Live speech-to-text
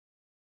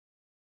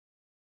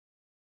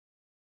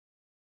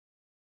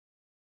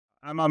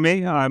I'm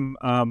Amey.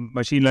 I'm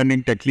machine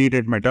learning tech lead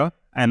at Meta,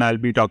 and I'll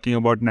be talking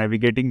about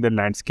navigating the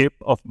landscape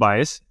of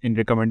bias in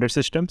recommender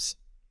systems.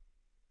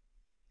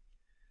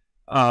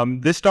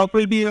 This talk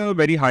will be a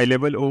very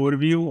high-level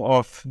overview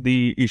of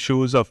the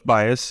issues of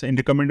bias in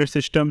recommender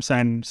systems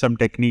and some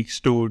techniques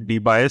to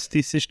debias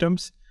these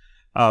systems.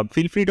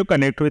 Feel free to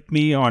connect with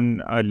me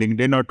on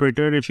LinkedIn or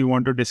Twitter if you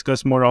want to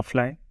discuss more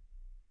offline.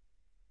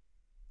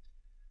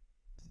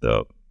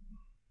 So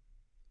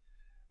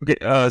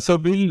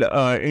we'll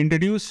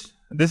introduce,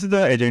 this is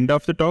the agenda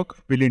of the talk.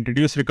 We'll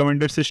introduce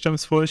recommender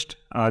systems first.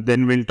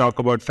 Then we'll talk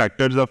about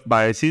factors of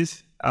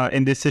biases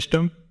in this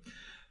system.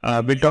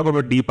 We'll talk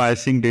about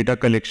debiasing, data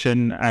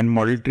collection, and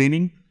model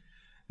training.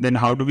 Then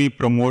how do we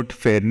promote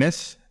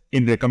fairness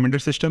in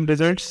recommender system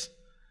results?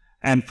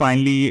 And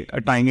finally,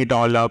 tying it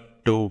all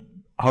up to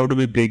how do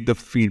we break the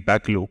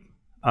feedback loop?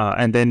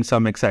 And then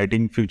some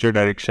exciting future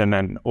direction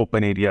and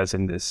open areas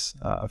in this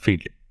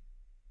field.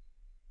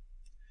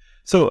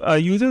 So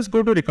users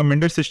go to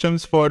recommender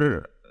systems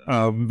for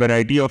a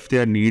variety of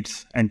their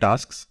needs and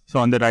tasks. So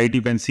on the right,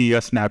 you can see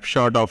a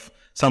snapshot of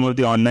some of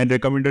the online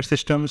recommender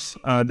systems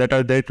that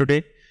are there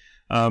today.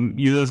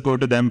 Users go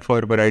to them for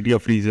a variety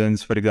of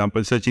reasons. For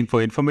example, searching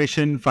for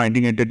information,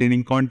 finding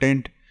entertaining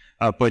content,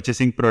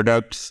 purchasing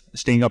products,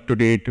 staying up to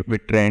date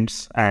with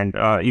trends, and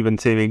even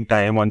saving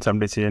time on some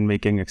decision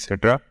making,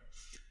 etc.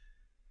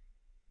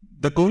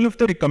 The goal of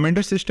the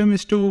recommender system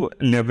is to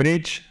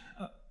leverage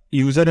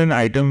user and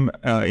item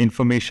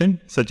information,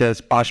 such as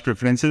past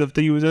preferences of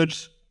the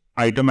users,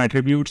 item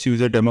attributes,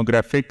 user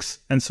demographics,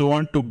 and so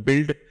on, to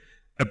build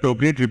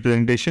appropriate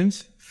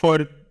representations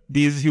for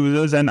these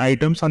users and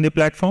items on the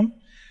platform,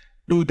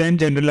 to then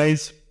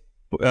generate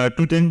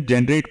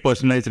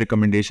personalized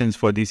recommendations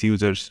for these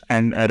users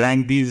and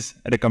rank these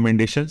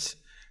recommendations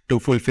to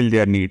fulfill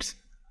their needs.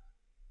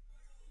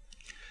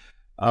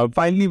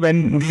 Finally,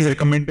 when these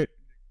recommended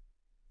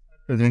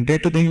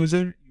presented to the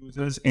user,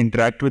 users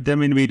interact with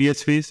them in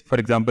various ways. For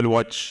example,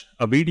 watch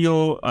a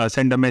video,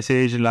 send a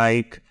message,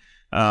 like,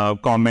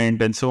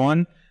 comment, and so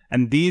on.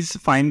 And these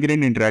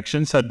fine-grained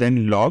interactions are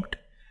then logged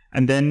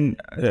and then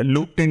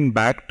looped in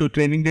back to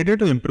training data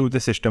to improve the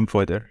system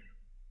further.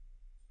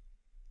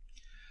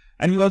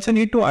 And we also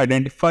need to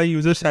identify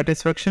user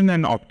satisfaction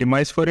and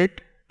optimize for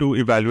it to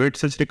evaluate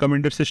such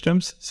recommender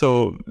systems.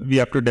 So we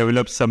have to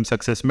develop some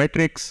success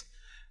metrics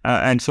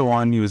and so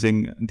on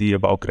using the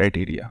above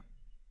criteria.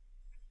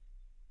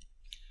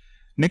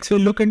 Next,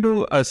 we'll look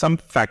into some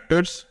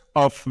factors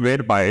of where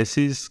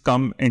biases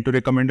come into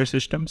recommender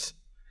systems.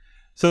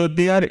 So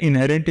they are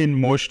inherent in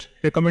most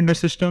recommender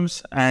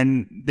systems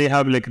and they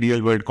have like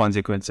real world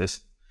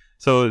consequences.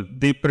 So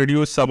they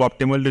produce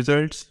suboptimal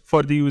results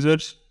for the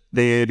users.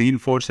 They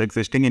reinforce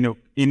existing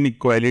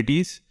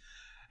inequalities,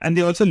 and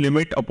they also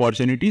limit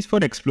opportunities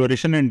for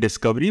exploration and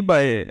discovery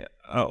by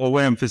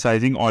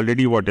overemphasizing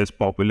already what is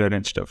popular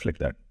and stuff like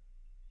that.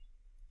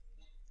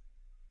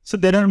 So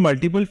there are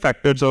multiple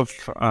factors of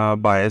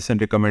bias in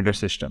recommender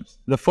systems.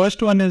 The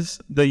first one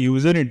is the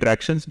user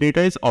interactions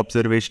data is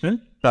observational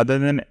rather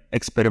than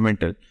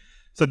experimental.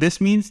 So this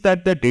means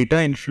that the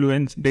data is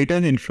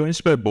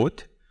influenced by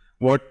both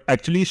what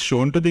actually is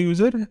shown to the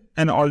user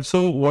and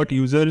also what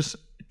users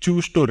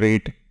choose to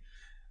rate.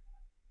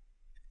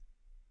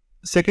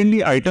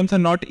 Secondly, items are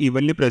not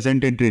evenly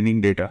present in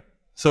training data.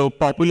 So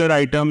popular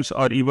items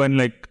or even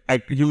like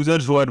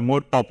users who are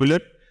more popular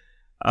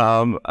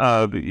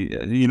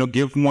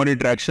give more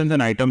interactions,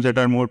 and items that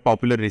are more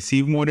popular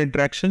receive more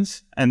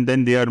interactions, and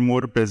then they are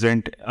more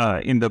present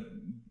in the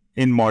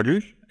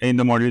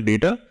model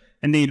data,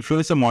 and they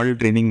influence the model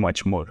training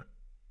much more.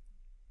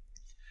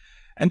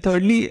 And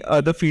thirdly,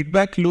 the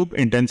feedback loop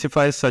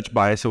intensifies such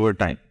bias over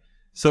time.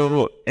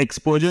 So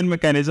exposure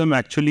mechanism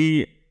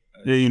actually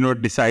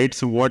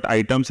decides what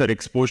items are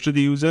exposed to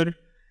the user,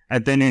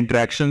 and then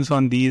interactions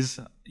on these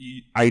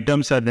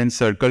items are then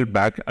circled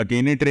back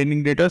again in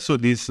training data. So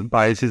these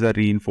biases are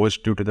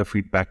reinforced due to the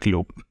feedback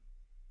loop.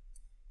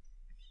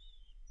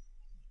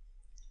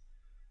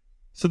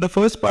 So the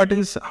first part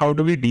is how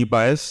do we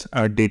debias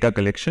data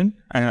collection,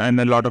 and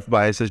a lot of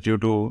biases due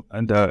to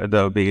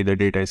the way the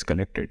data is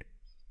collected.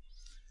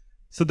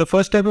 So the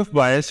first type of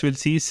bias we'll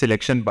see is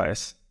selection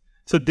bias.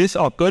 So this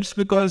occurs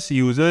because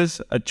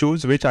users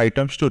choose which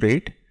items to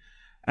rate.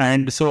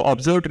 And so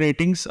observed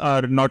ratings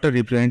are not a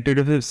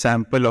representative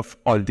sample of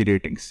all the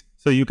ratings.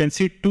 So you can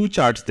see two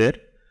charts there.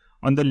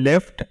 On the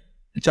left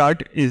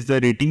chart is the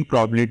rating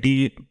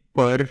probability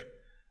per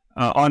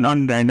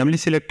on randomly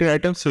selected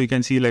items. So you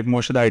can see like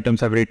most of the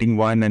items have rating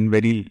 1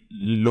 and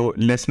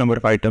less number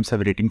of items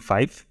have rating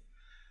 5.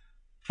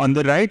 On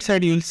the right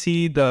side, you'll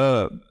see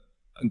the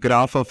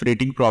graph of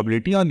rating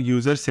probability on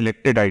user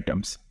selected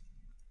items.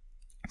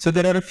 So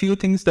there are a few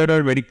things that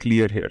are very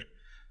clear here.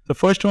 The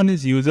first one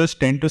is users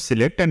tend to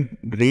select and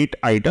rate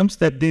items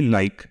that they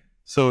like.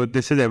 So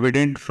this is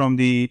evident from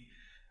the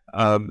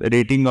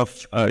rating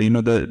of,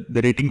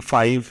 the rating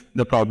 5,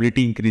 the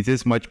probability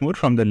increases much more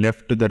from the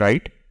left to the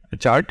right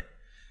chart.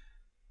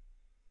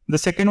 The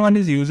second one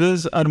is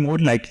users are more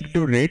likely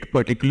to rate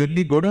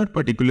particularly good or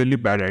particularly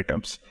bad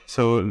items.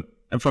 So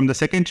from the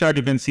second chart,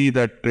 you can see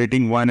that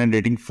rating 1 and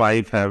rating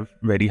 5 have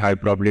very high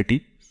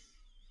probability.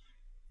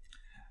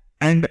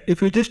 And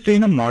if you just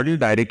train a model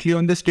directly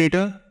on this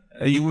data,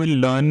 you will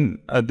learn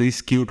these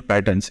skewed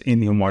patterns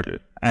in your model.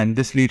 And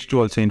this leads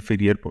to also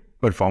inferior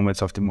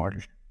performance of the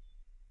model.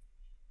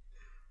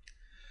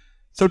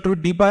 So to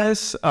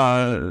debias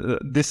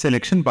this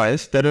selection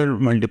bias, there are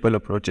multiple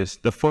approaches.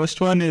 The first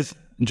one is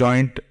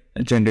joint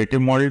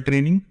generative model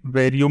training,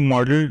 where you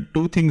model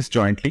two things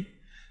jointly.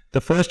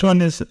 The first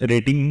one is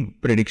rating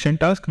prediction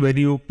task, where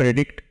you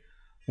predict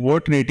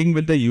what rating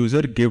will the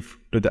user give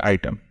to the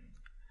item.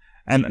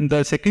 And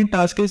the second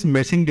task is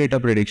missing data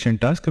prediction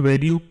task, where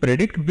you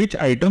predict which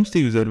items the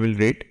user will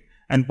rate,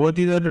 and both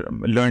these are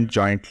learned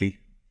jointly.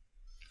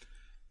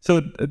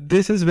 So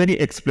this is very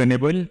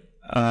explainable.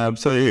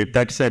 So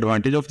that's the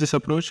advantage of this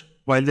approach.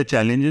 While the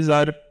challenges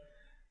are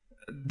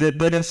that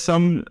there is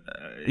some,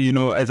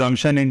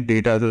 assumption in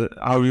data,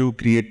 how you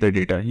create the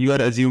data. You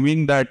are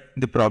assuming that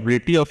the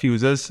probability of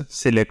users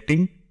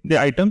selecting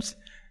the items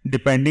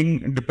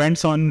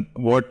depends on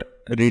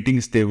what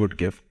ratings they would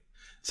give.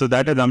 So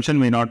that assumption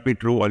may not be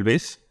true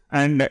always,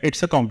 and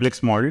it's a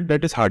complex model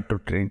that is hard to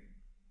train.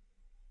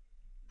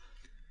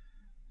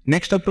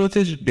 Next approach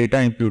is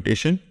data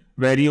imputation,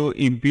 where you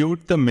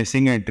impute the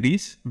missing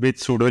entries with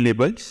pseudo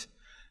labels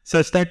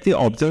such that the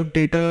observed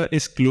data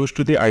is close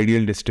to the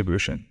ideal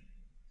distribution.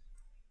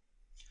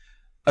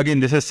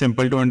 Again, this is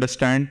simple to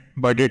understand,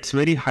 but it's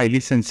very highly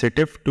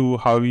sensitive to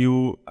how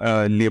you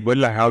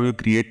label, how you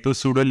create those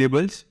pseudo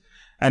labels.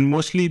 And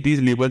mostly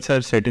these labels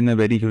are set in a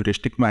very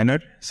heuristic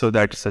manner, so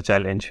that's a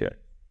challenge here.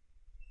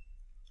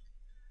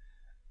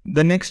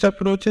 The next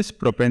approach is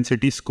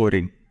propensity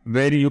scoring,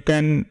 where you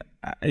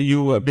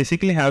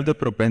basically have the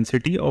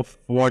propensity of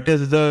what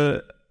is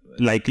the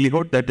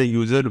likelihood that the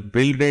user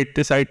will rate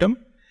this item,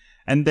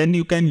 and then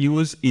you can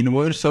use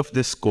inverse of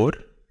this score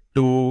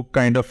to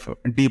kind of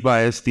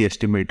debias the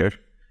estimator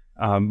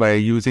by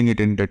using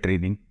it in the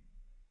training.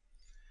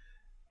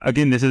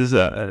 Again, this is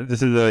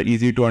a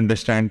easy to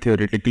understand,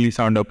 theoretically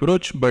sound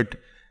approach, but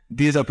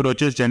these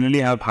approaches generally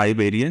have high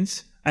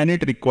variance, and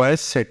it requires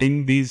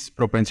setting these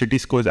propensity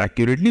scores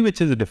accurately, which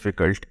is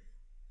difficult.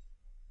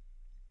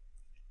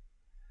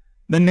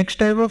 The next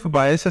type of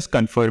bias is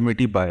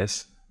conformity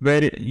bias,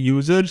 where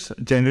users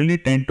generally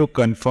tend to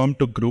conform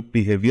to group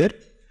behavior,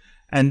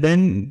 and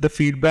then the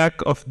feedback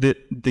of the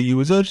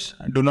users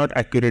do not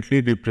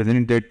accurately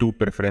represent their two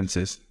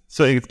preferences.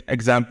 So an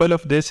example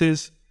of this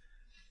is,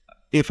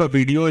 if a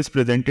video is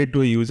presented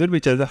to a user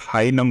which has a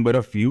high number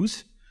of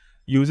views,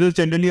 users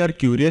generally are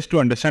curious to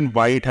understand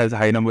why it has a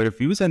high number of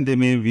views, and they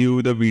may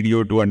view the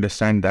video to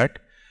understand that.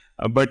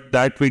 But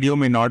that video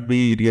may not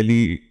be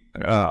really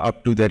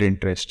up to their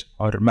interest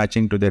or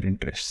matching to their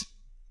interests.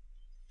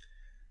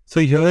 So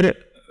here,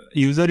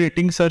 user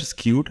ratings are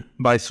skewed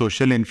by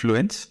social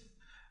influence,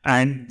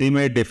 and they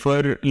may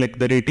differ, like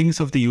the ratings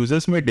of the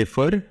users may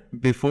differ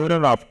before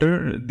or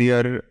after they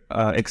are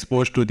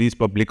exposed to these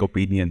public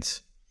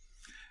opinions.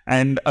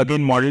 And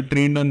again, model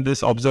trained on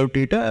this observed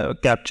data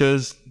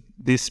captures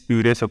these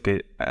spurious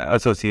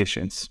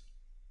associations.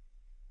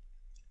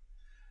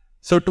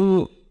 So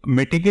to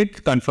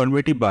mitigate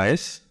conformity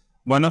bias,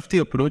 one of the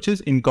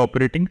approaches is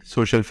incorporating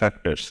social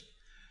factors,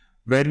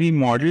 where we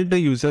model the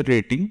user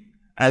rating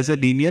as a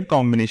linear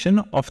combination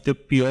of the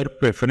pure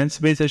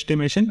preference-based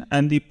estimation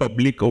and the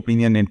public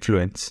opinion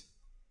influence.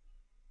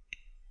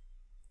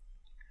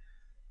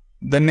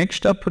 The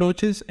next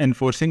approach is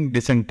enforcing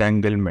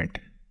disentanglement.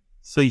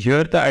 So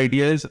here the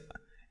idea is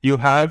you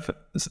have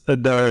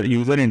the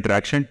user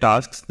interaction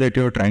tasks that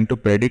you're trying to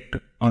predict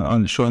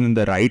shown in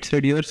the right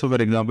side here. So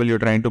for example, you're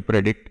trying to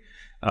predict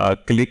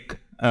click.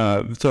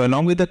 So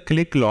along with the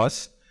click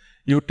loss,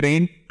 you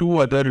train two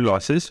other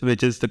losses,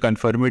 which is the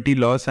conformity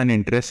loss and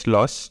interest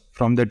loss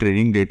from the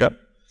training data.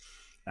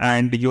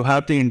 And you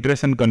have the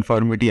interest and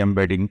conformity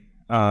embedding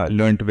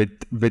learned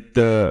with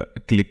the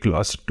click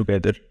loss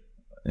together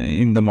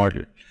in the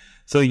model.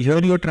 So here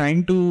you're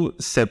trying to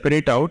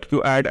separate out,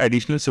 you add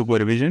additional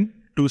supervision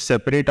to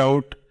separate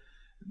out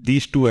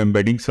these two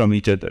embeddings from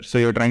each other. So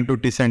you're trying to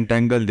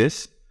disentangle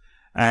this.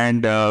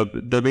 And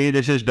the way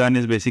this is done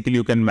is basically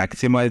you can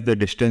maximize the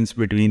distance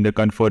between the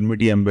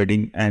conformity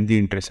embedding and the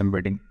interest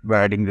embedding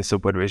by adding the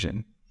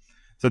supervision.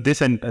 So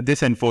this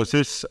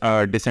enforces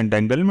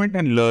disentanglement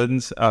and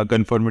learns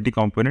conformity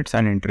components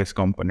and interest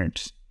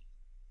components.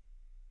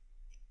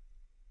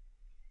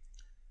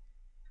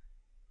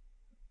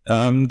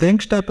 The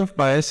next type of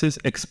bias is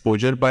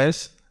exposure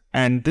bias,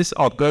 and this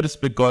occurs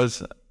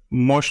because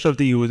most of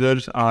the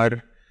users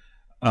are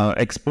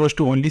exposed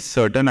to only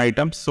certain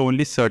items. So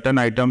only certain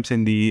items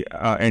in the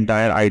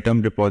entire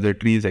item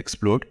repository is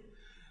explored.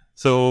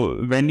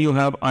 So when you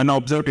have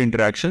unobserved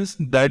interactions,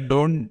 that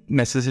don't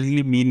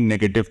necessarily mean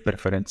negative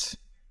preference.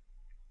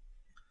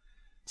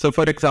 So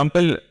for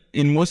example,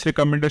 in most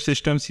recommender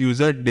systems,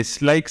 user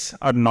dislikes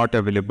are not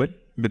available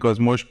because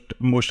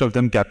most of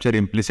them capture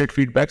implicit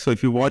feedback. So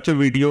if you watch a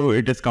video,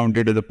 it is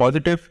counted as a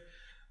positive,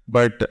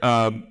 but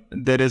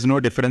there is no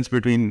difference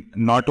between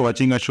not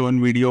watching a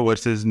shown video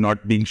versus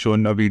not being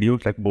shown a video.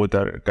 Like both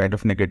are kind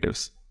of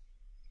negatives.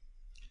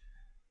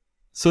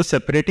 So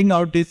separating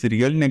out these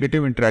real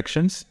negative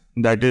interactions,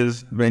 that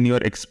is when you're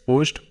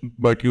exposed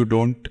but you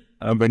don't,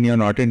 when you're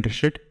not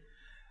interested,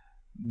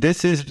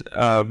 this is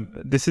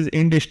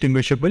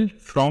indistinguishable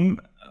from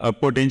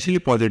potentially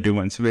positive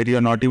ones where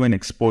you're not even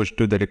exposed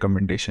to the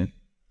recommendation.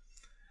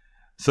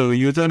 So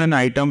user and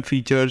item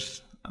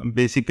features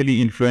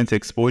basically influence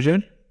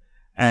exposure,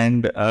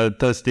 and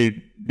thus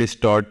they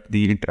distort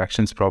the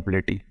interactions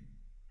probability.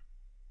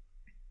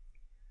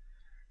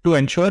 To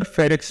ensure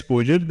fair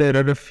exposure, there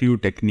are a few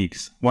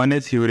techniques. One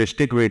is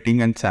heuristic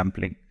weighting and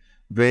sampling,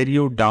 where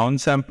you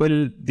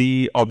downsample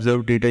the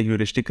observed data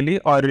heuristically,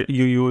 or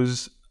you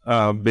use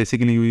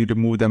basically you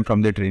remove them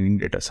from the training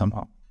data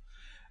somehow.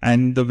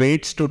 And the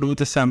weights to do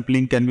the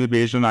sampling can be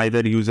based on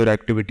either user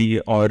activity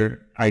or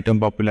item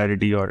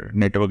popularity or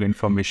network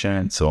information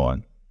and so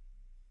on.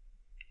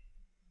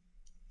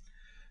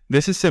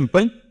 This is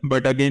simple,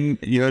 but again,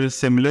 here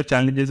similar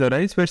challenges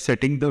arise where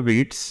setting the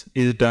weights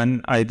is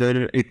done,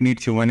 either it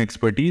needs human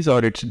expertise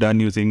or it's done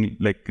using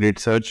like grid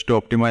search to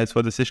optimize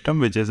for the system,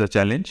 which is a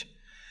challenge.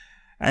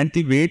 And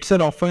the weights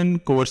are often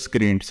coarse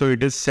grained. So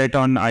it is set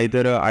on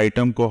either an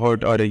item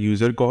cohort or a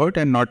user cohort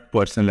and not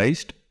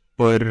personalized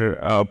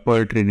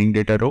per training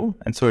data row.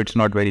 And so it's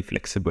not very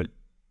flexible.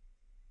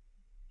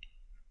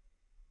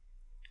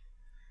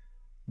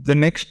 The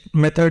next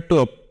method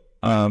to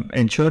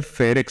ensure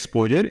fair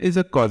exposure is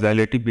a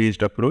causality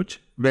based approach,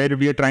 where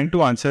we are trying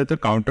to answer the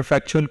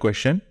counterfactual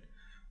question: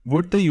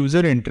 would the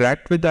user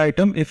interact with the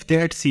item if they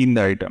had seen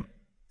the item?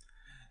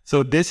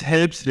 So this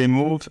helps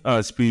remove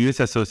spurious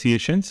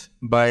associations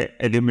by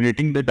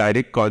eliminating the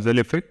direct causal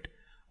effect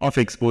of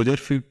exposure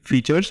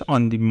features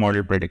on the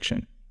model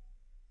prediction.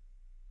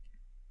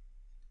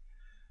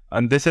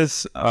 And this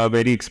is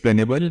very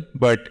explainable,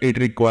 but it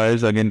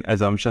requires again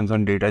assumptions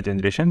on data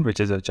generation,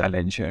 which is a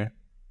challenge here.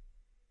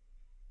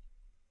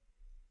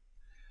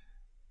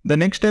 The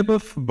next type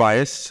of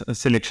bias,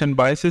 selection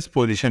bias, is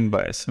position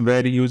bias,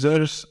 where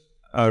users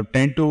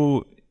tend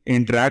to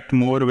interact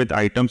more with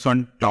items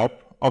on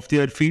top of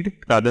their feed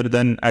rather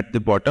than at the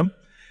bottom,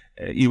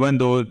 even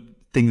though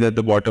things at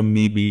the bottom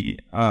may be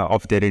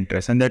of their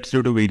interest. And that's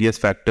due to various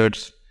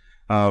factors.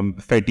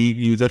 Fatigue,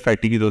 user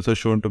fatigue is also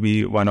shown to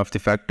be one of the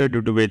factors,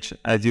 due to which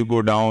as you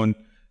go down,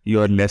 you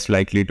are less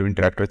likely to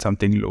interact with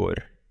something lower.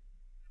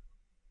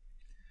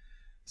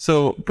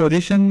 So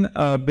position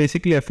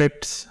basically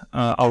affects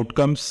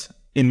outcomes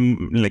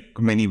in like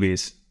many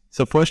ways.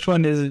 So first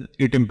one is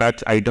it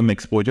impacts item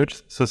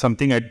exposures. So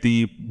something at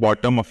the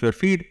bottom of your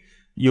feed,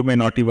 you may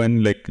not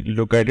even like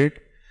look at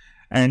it.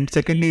 And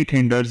secondly, it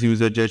hinders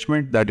user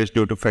judgment, that is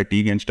due to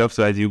fatigue and stuff.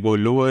 So as you go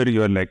lower,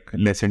 you're like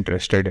less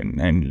interested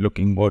in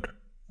looking more.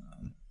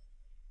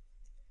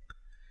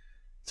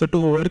 So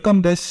to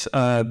overcome this,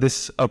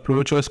 this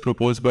approach was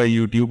proposed by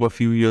YouTube a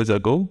few years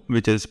ago,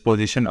 which is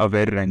position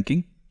aware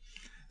ranking.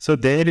 So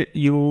there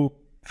you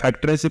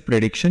factorize the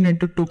prediction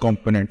into two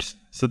components.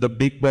 So the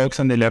big box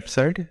on the left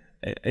side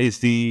is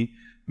the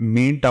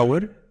main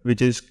tower, which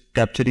is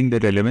capturing the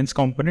relevance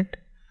component.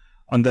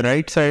 On the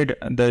right side,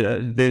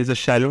 there is a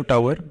shallow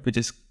tower, which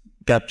is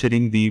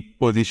capturing the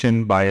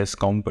position bias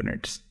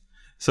components.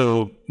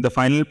 So the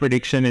final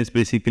prediction is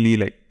basically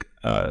like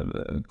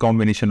a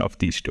combination of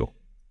these two.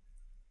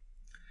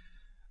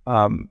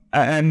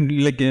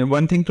 And like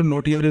one thing to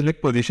note here is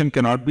like position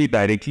cannot be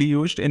directly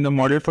used in the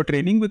model for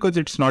training because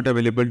it's not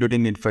available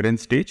during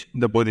inference stage.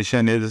 The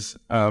position is,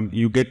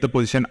 you get the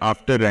position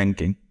after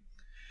ranking.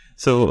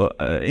 So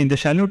in the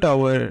shallow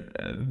tower,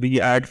 we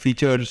add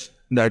features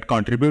that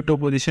contribute to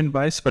position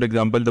bias. For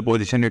example, the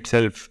position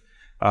itself,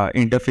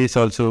 interface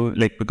also,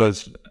 like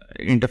because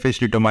interface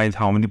determines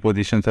how many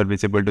positions are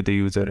visible to the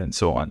user and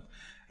so on.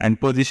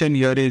 And position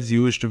here is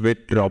used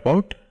with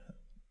dropout,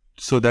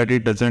 so that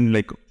it doesn't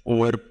like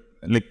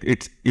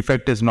its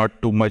effect is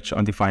not too much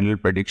on the final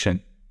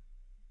prediction.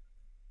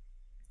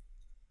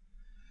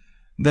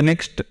 The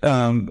next,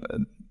 we'll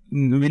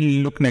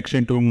look next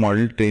into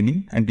model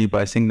training and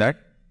debiasing that.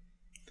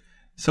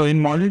 So in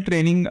model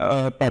training,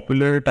 a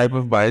popular type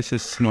of bias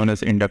is known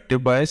as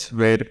inductive bias,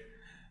 where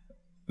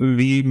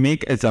we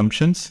make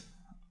assumptions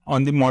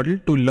on the model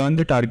to learn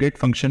the target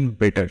function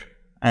better.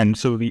 And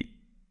so we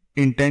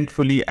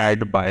intentfully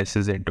add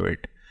biases into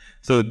it.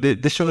 So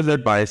this shows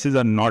that biases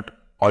are not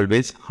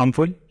always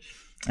harmful.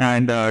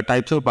 And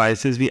types of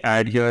biases we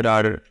add here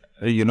are,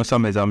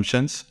 some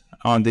assumptions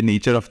on the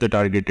nature of the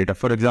target data.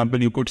 For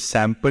example, you could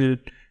sample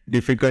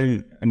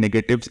difficult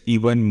negatives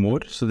even more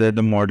so that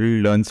the model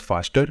learns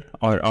faster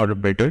or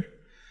better.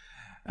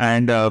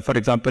 And for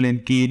example,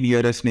 in key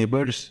nearest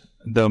neighbors,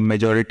 the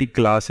majority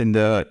class in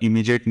the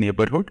immediate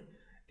neighborhood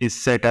is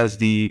set as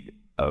the,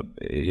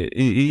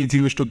 is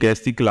used to guess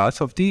the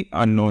class of the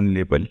unknown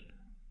label.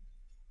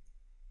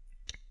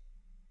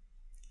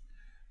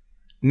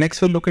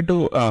 Next, we'll look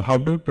into how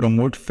to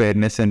promote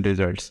fairness in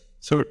results.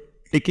 So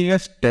taking a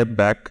step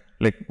back,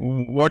 like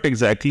what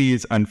exactly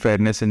is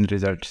unfairness in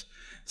results?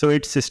 So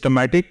it's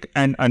systematic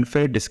and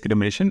unfair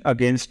discrimination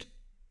against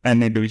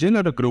an individual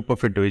or a group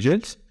of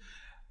individuals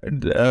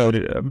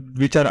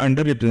which are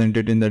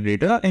underrepresented in the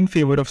data in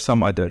favor of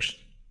some others.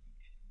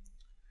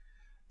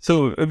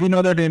 So we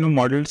know that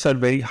models are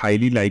very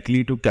highly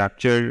likely to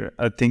capture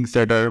things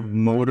that are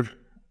more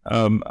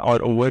or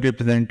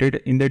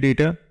overrepresented in the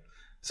data.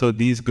 So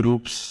these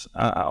groups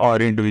or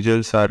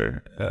individuals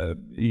are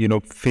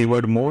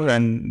favored more,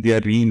 and they are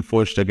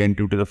reinforced again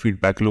due to the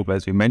feedback loop,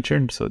 as we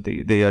mentioned. So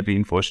they are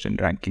reinforced in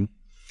ranking.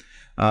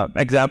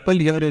 Example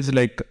here is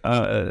like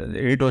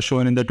it was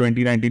shown in the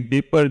 2019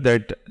 paper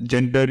that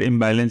gender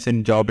imbalance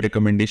in job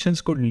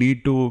recommendations could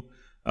lead to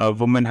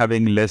women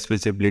having less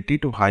visibility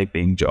to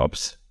high-paying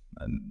jobs.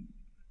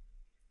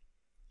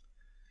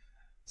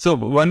 So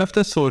one of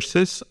the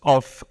sources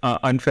of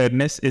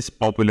unfairness is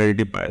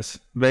popularity bias,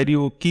 where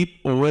you keep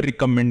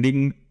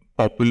over-recommending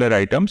popular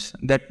items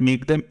that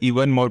make them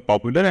even more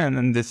popular, and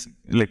then this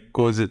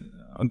goes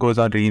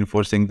on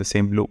reinforcing the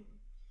same loop.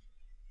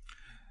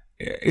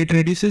 It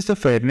reduces the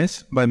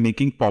fairness by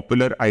making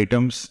popular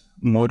items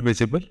more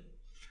visible,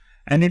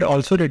 and it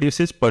also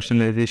reduces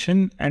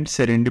personalization and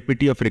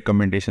serendipity of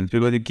recommendations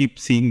because you keep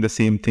seeing the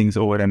same things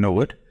over and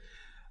over.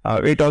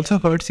 It also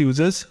hurts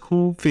users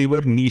who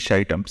favor niche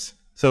items.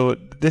 So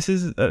this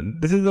is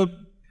a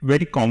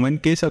very common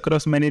case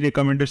across many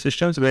recommender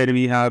systems where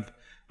we have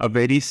a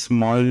very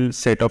small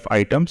set of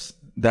items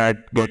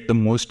that get the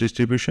most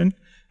distribution,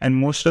 and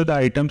most of the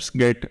items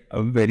get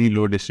a very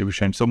low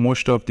distribution. So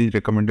most of the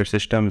recommender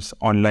systems,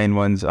 online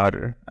ones,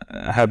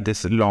 have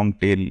this long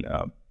tail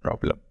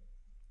problem.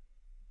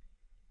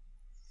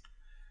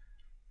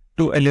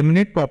 To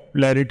eliminate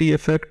popularity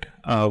effect,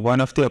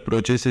 one of the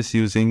approaches is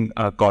using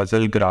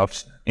causal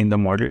graphs in the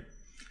model.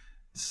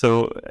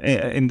 So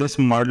in this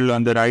model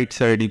on the right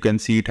side, you can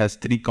see it has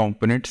three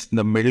components.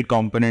 The middle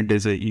component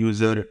is a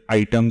user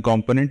item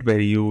component where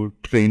you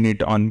train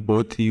it on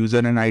both user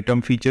and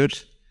item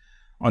features.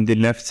 On the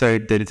left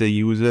side, there is a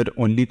user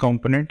only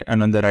component,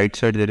 and on the right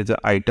side, there is an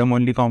item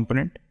only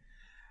component.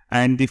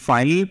 And the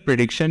final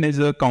prediction is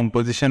a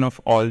composition of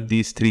all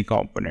these three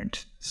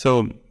components.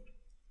 So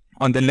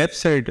on the left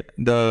side,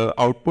 the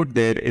output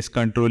there is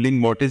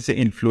controlling what is the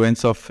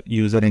influence of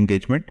user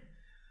engagement.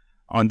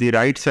 On the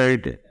right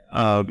side,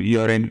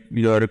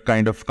 you're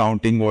kind of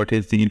counting what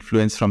is the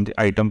influence from the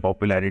item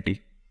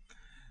popularity.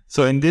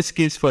 So in this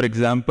case, for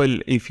example,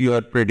 if you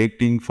are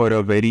predicting for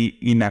a very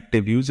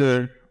inactive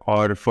user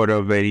or for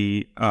a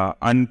very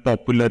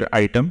unpopular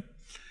item,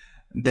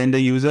 then the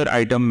user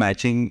item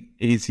matching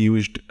is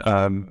used.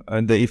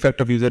 The effect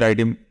of user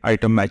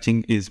item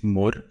matching is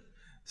more.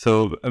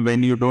 So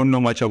when you don't know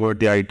much about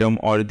the item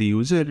or the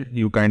user,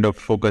 you kind of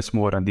focus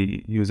more on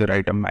the user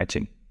item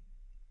matching.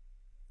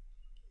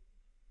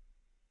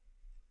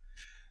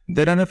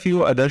 There are a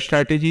few other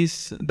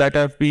strategies that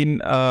have been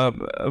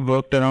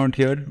worked around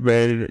here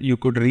where you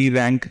could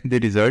re-rank the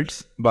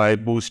results by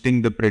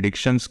boosting the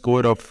prediction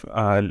score of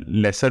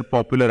lesser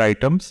popular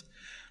items.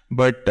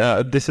 But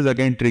this is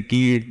again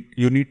tricky.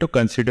 You need to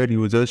consider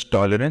users'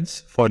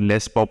 tolerance for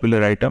less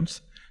popular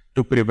items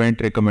to prevent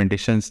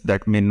recommendations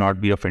that may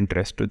not be of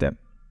interest to them.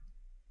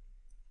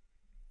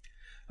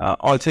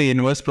 Also,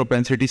 inverse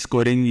propensity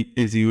scoring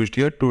is used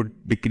here to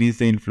decrease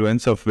the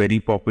influence of very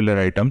popular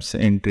items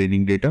in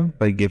training data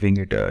by giving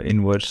it an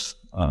inverse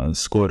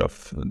score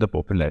of the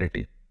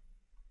popularity.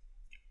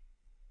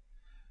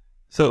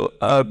 So,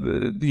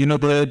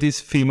 there are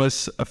these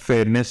famous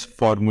fairness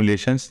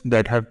formulations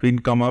that have been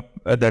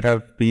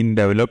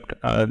developed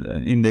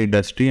in the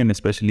industry and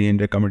especially in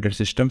recommender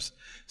systems.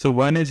 So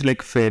one is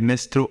like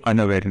fairness through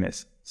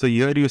unawareness. So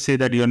here you say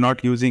that you're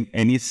not using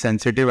any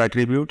sensitive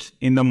attributes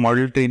in the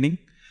model training.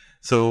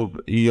 So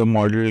your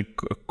model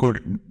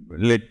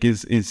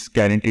is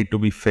guaranteed to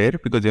be fair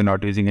because you're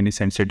not using any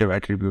sensitive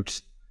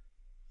attributes.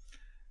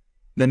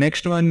 The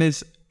next one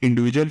is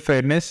individual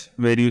fairness,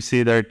 where you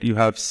say that you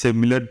have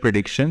similar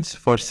predictions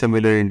for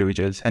similar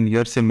individuals, and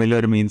here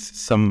similar means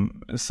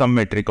some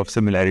metric of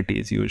similarity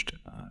is used.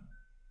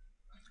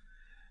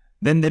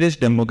 Then there is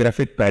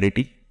demographic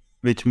parity,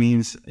 which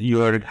means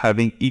you are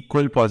having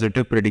equal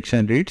positive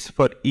prediction rates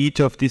for each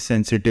of the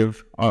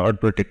sensitive or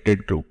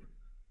protected group.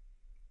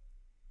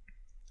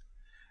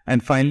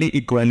 And finally,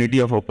 equality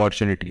of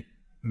opportunity,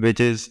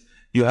 which is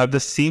you have the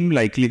same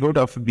likelihood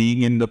of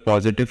being in the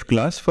positive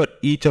class for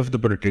each of the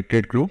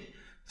protected group.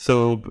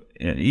 So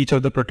each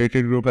of the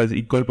protected group has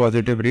equal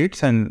positive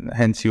rates, and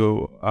hence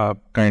you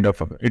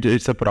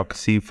it's a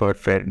proxy for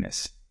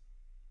fairness.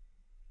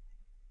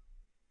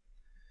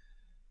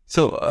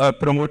 So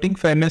promoting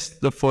fairness,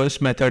 the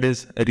first method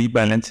is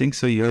rebalancing.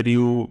 So here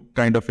you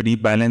kind of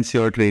rebalance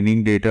your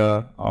training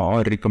data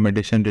or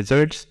recommendation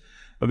results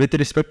with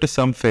respect to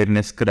some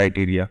fairness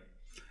criteria.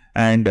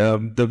 And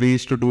the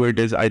ways to do it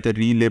is either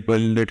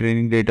relabel the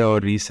training data or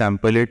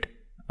resample it.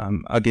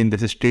 Again,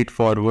 this is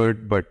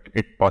straightforward, but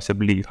it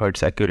possibly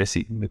hurts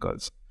accuracy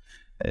because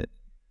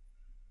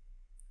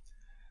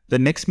the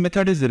next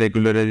method is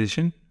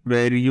regularization,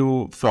 where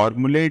you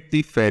formulate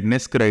the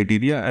fairness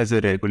criteria as a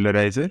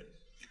regularizer.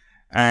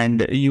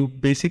 And you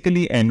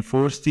basically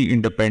enforce the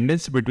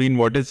independence between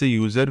what is the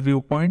user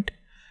viewpoint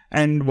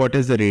and what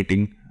is the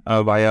rating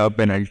via a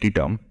penalty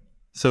term.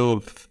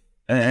 So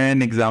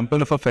an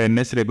example of a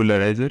fairness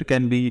regularizer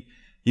can be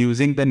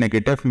using the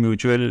negative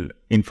mutual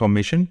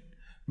information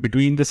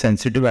between the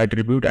sensitive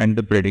attribute and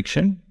the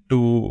prediction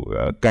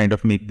to kind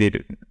of make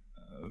the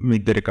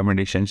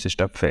recommendation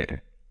system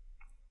fair.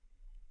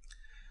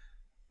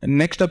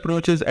 Next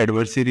approach is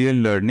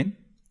adversarial learning,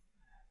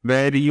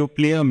 where you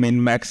play a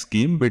min-max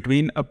game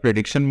between a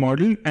prediction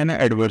model and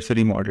an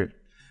adversary model.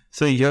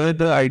 So here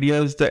the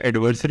idea is the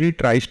adversary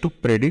tries to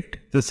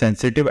predict the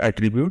sensitive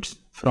attributes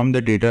from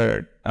the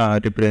data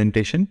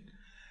representation,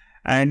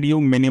 and you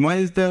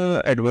minimize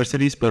the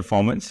adversary's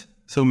performance.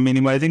 So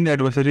minimizing the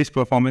adversary's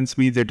performance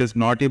means it is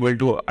not able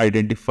to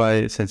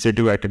identify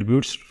sensitive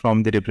attributes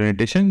from the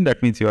representation.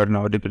 That means your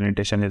now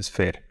representation is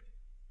fair.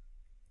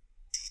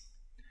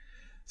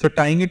 So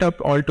tying it up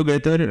all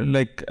together,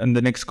 and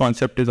the next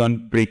concept is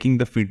on breaking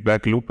the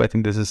feedback loop. I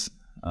think this is,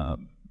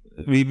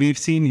 we've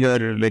seen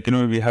here,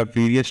 we have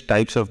various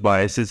types of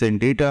biases in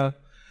data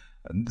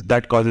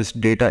that causes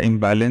data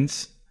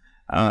imbalance.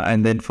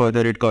 And then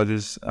further it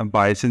causes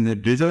bias in the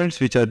results,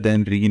 which are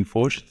then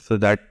reinforced. So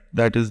that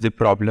is the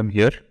problem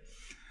here.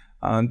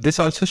 This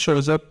also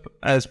shows up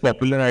as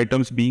popular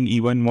items being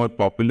even more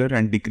popular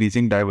and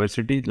decreasing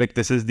diversity. Like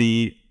this is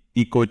the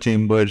echo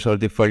chambers or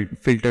the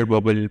filter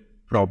bubble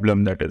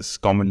problem that is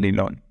commonly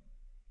known.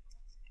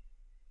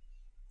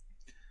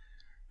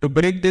 To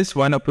break this,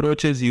 one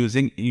approach is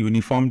using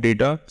uniform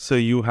data. So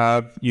you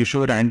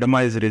show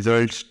randomized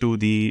results to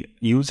the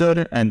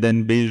user, and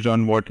then based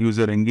on what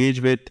user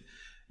engage with,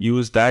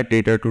 use that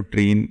data to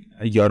train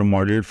your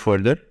model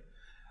further.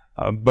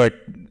 But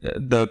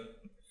the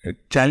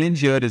challenge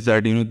here is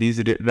that these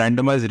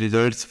randomized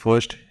results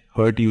first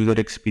hurt user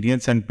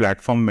experience and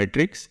platform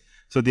metrics.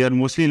 So they are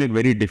mostly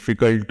very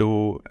difficult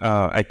to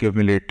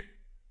accumulate.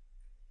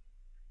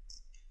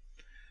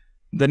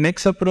 The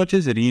next approach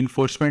is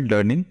reinforcement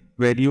learning,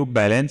 where you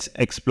balance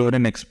explore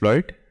and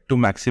exploit to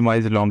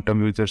maximize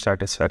long-term user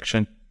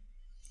satisfaction.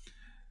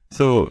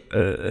 So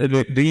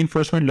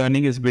reinforcement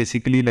learning is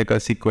basically like a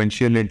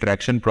sequential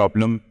interaction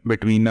problem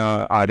between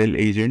a RL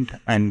agent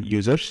and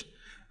users,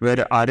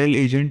 where RL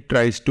agent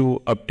tries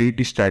to update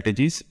the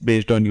strategies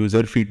based on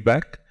user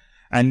feedback,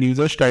 and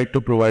users try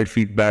to provide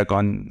feedback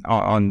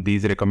on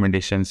these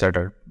recommendations that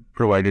are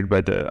provided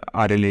by the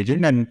RL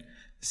agent, and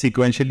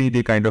sequentially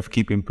they kind of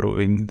keep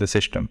improving the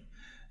system.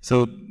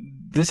 So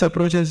this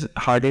approach is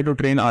harder to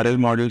train. RL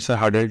models are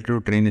harder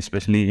to train,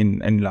 especially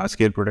in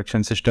large-scale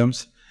production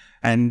systems.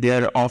 And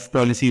their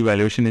off-policy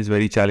evaluation is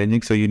very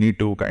challenging. So you need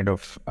to kind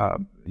of,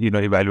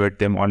 evaluate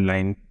them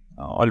online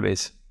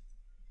always.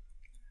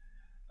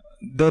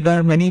 There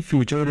are many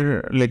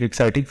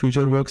exciting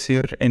future works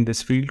here in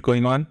this field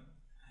going on.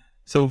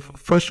 So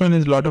first one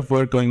is a lot of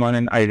work going on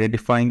in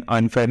identifying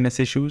unfairness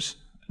issues,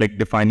 like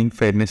defining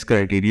fairness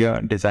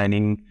criteria,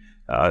 designing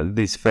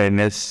these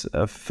fair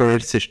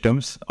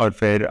systems or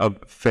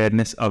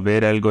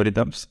fairness-aware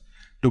algorithms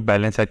to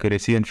balance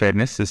accuracy and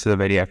fairness. This is a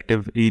very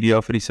active area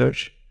of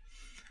research.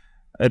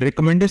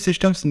 Recommender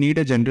systems need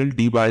a general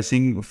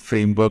debiasing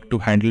framework to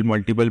handle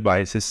multiple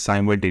biases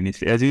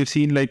simultaneously. As you've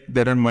seen,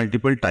 there are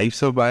multiple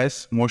types of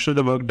bias. Most of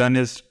the work done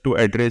is to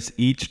address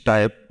each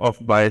type of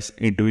bias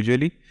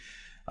individually.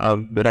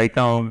 Right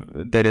now,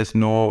 there is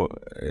no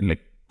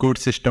good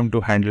system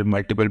to handle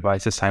multiple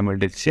biases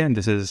simultaneously, and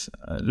this is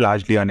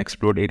largely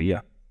unexplored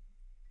area.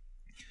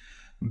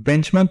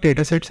 Benchmark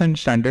datasets and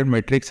standard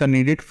metrics are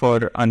needed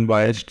for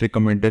unbiased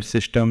recommender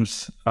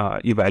systems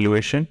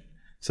evaluation,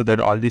 so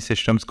that all these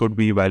systems could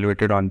be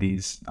evaluated on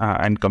these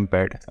and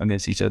compared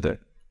against each other.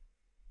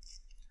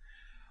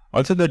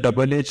 Also, the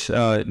double-edged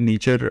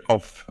nature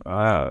of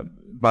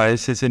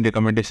biases in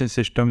recommendation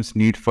systems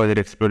need further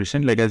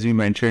exploration. Like as we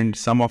mentioned,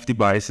 some of the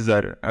biases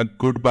are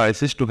good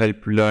biases to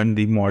help learn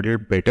the model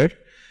better.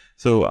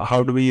 So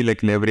how do we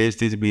leverage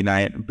these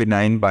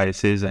benign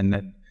biases and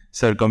then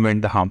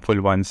circumvent the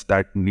harmful ones?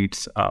 That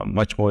needs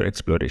much more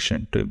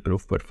exploration to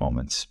improve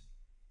performance.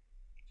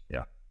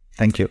 Yeah.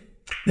 Thank you.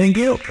 Thank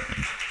you.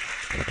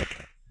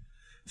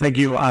 Thank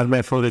you,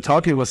 Ahmed, for the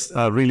talk. It was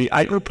really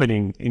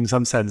eye-opening in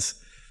some sense.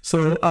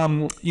 So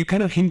you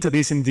kind of hinted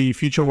this in the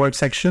future work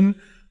section,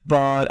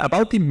 but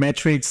about the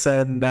metrics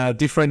and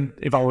different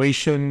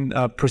evaluation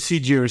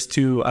procedures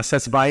to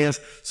assess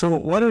bias. So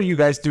what are you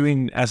guys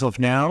doing as of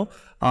now?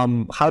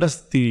 How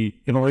does the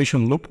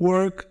evaluation loop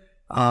work?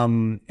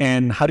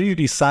 And how do you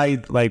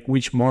decide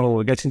which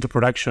model gets into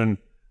production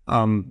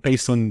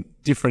based on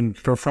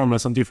different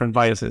performance on different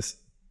biases?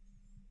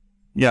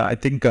 Yeah, I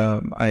think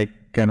I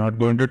cannot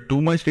go into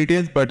too much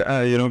details, but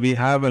we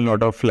have a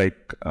lot of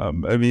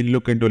we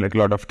look into a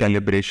lot of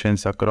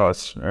calibrations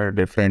across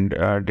different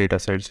data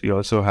sets. We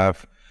also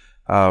have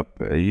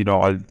we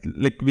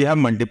have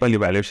multiple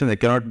evaluations. I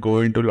cannot go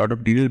into a lot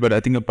of details, but I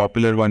think a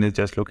popular one is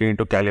just looking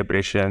into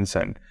calibrations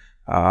and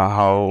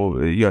how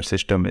your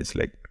system is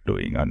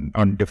doing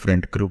on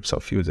different groups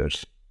of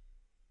users.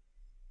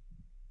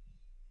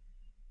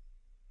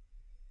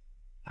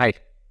 Hi.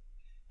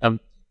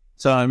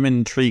 So I'm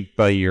intrigued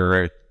by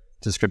your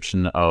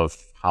description of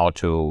how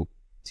to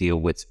deal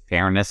with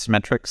fairness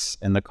metrics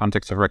in the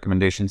context of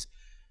recommendations.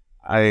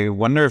 I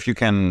wonder if you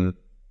can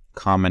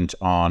comment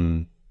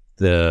on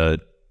the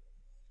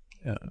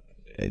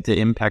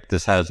impact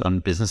this has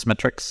on business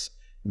metrics,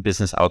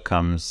 business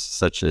outcomes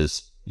such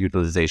as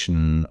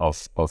utilization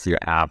of your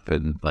app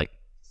and like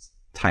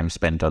time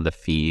spent on the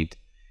feed,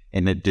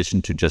 in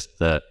addition to just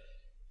the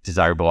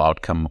desirable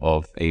outcome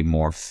of a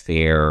more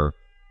fair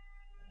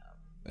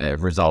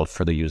result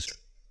for the user.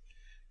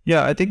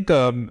 Yeah, I think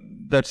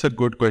that's a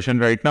good question.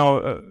 Right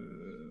now,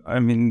 I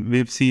mean,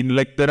 we've seen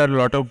like there are a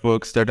lot of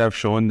works that have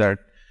shown that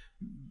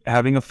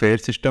having a fair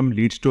system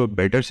leads to a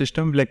better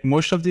system. Like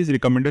most of these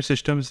recommender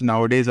systems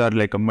nowadays are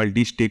like a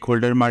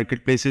multi-stakeholder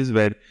marketplaces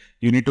where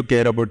you need to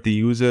care about the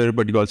user,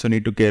 but you also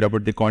need to care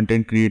about the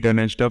content creator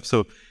and stuff.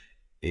 So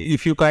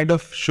if you kind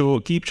of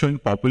keep showing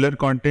popular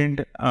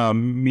content,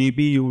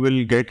 maybe you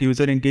will get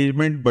user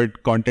engagement,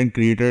 but content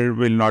creator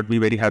will not be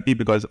very happy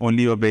because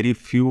only a very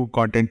few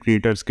content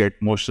creators get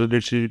most of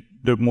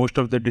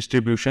the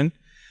distribution.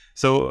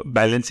 So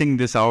balancing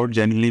this out,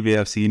 generally we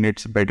have seen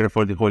it's better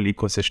for the whole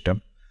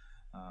ecosystem,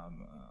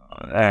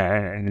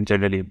 and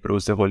generally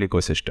improves the whole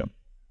ecosystem.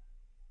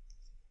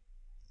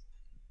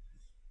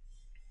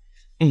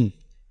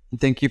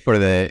 Thank you for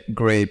the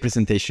great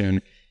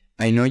presentation.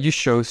 I know you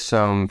show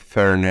some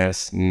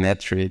fairness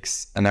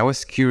metrics, and I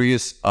was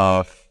curious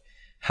of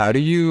how do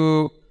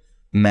you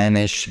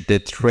manage the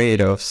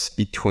trade-offs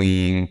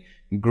between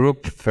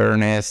group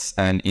fairness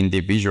and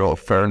individual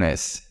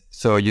fairness?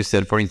 So you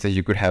said, for instance,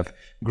 you could have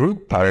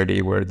group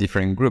parity where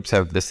different groups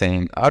have the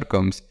same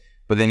outcomes,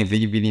 but then if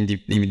the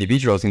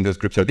individuals in those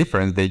groups are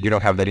different, then you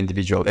don't have that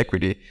individual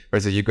equity.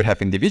 Versus you could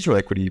have individual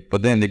equity,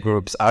 but then the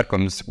group's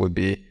outcomes would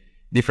be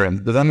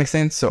different. Does that make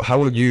sense? So how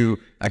will you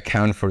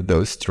account for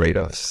those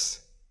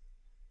trade-offs?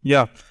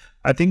 Yeah,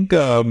 I think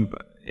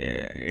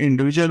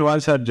individual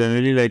ones are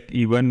generally like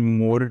even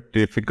more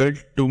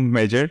difficult to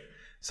measure.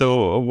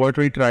 So what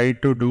we try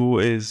to do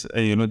is,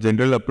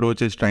 general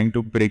approach is trying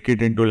to break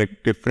it into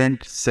like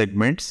different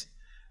segments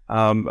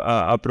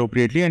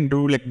appropriately and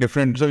do like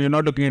different. So you're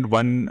not looking at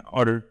one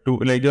or two,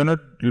 like you're not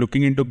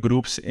looking into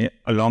groups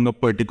along a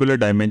particular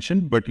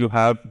dimension, but you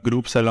have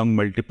groups along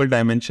multiple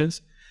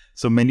dimensions.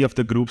 So many of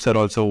the groups are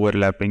also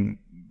overlapping.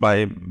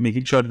 By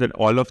making sure that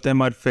all of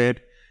them are fair,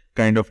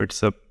 kind of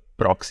it's a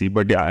proxy.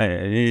 But yeah,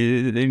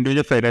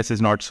 individual fairness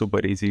is not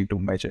super easy to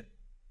measure.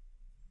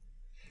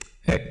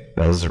 Hey,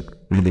 that was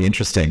really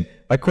interesting.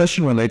 My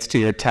question relates to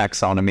your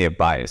taxonomy of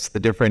bias, the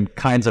different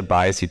kinds of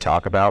bias you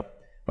talk about.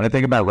 When I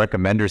think about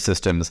recommender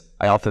systems,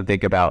 I often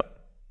think about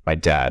my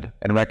dad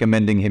and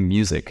recommending him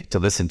music to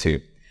listen to.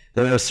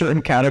 There are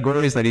certain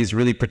categories that he's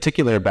really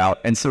particular about,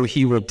 and so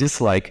he will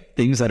dislike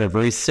things that are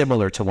very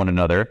similar to one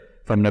another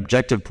from an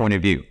objective point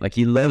of view. Like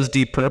he loves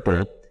Deep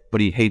Purple,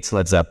 but he hates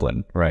Led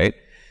Zeppelin, right?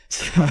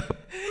 So,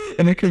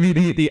 and it could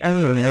be the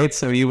other, right?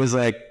 So he was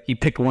like, he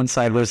picked one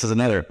side versus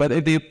another.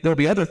 But there'll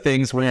be other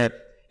things where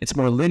it's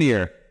more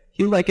linear.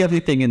 You like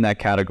everything in that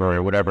category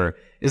or whatever.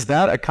 Is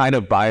that a kind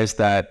of bias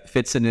that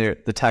fits in the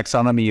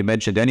taxonomy you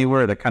mentioned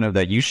anywhere, the kind of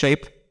that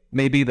U-shape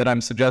maybe that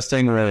I'm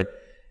suggesting, or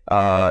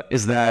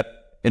is that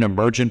an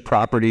emergent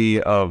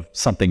property of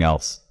something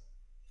else?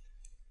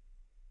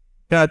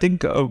 Yeah, I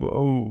think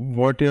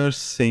what you're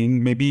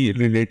saying may be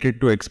related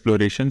to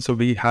exploration. So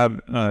we have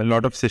a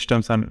lot of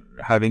systems on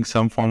having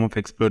some form of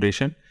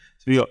exploration.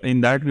 So in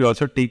that we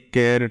also take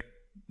care,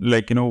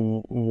 like,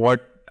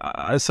 what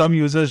some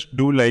users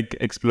do like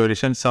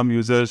exploration. Some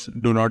users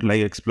do not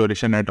like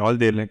exploration at all.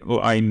 They're like, oh,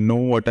 I know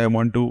what I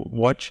want to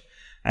watch,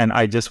 and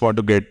I just want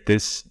to get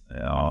this,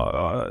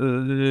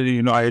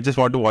 I just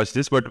want to watch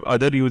this. But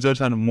other users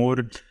are more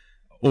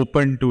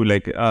open to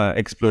like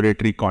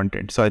exploratory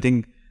content. So I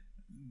think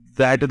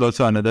that is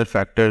also another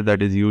factor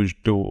that is used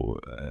to,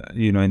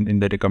 in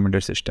the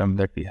recommender system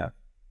that we have.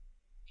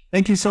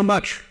 Thank you so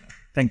much.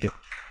 Thank you.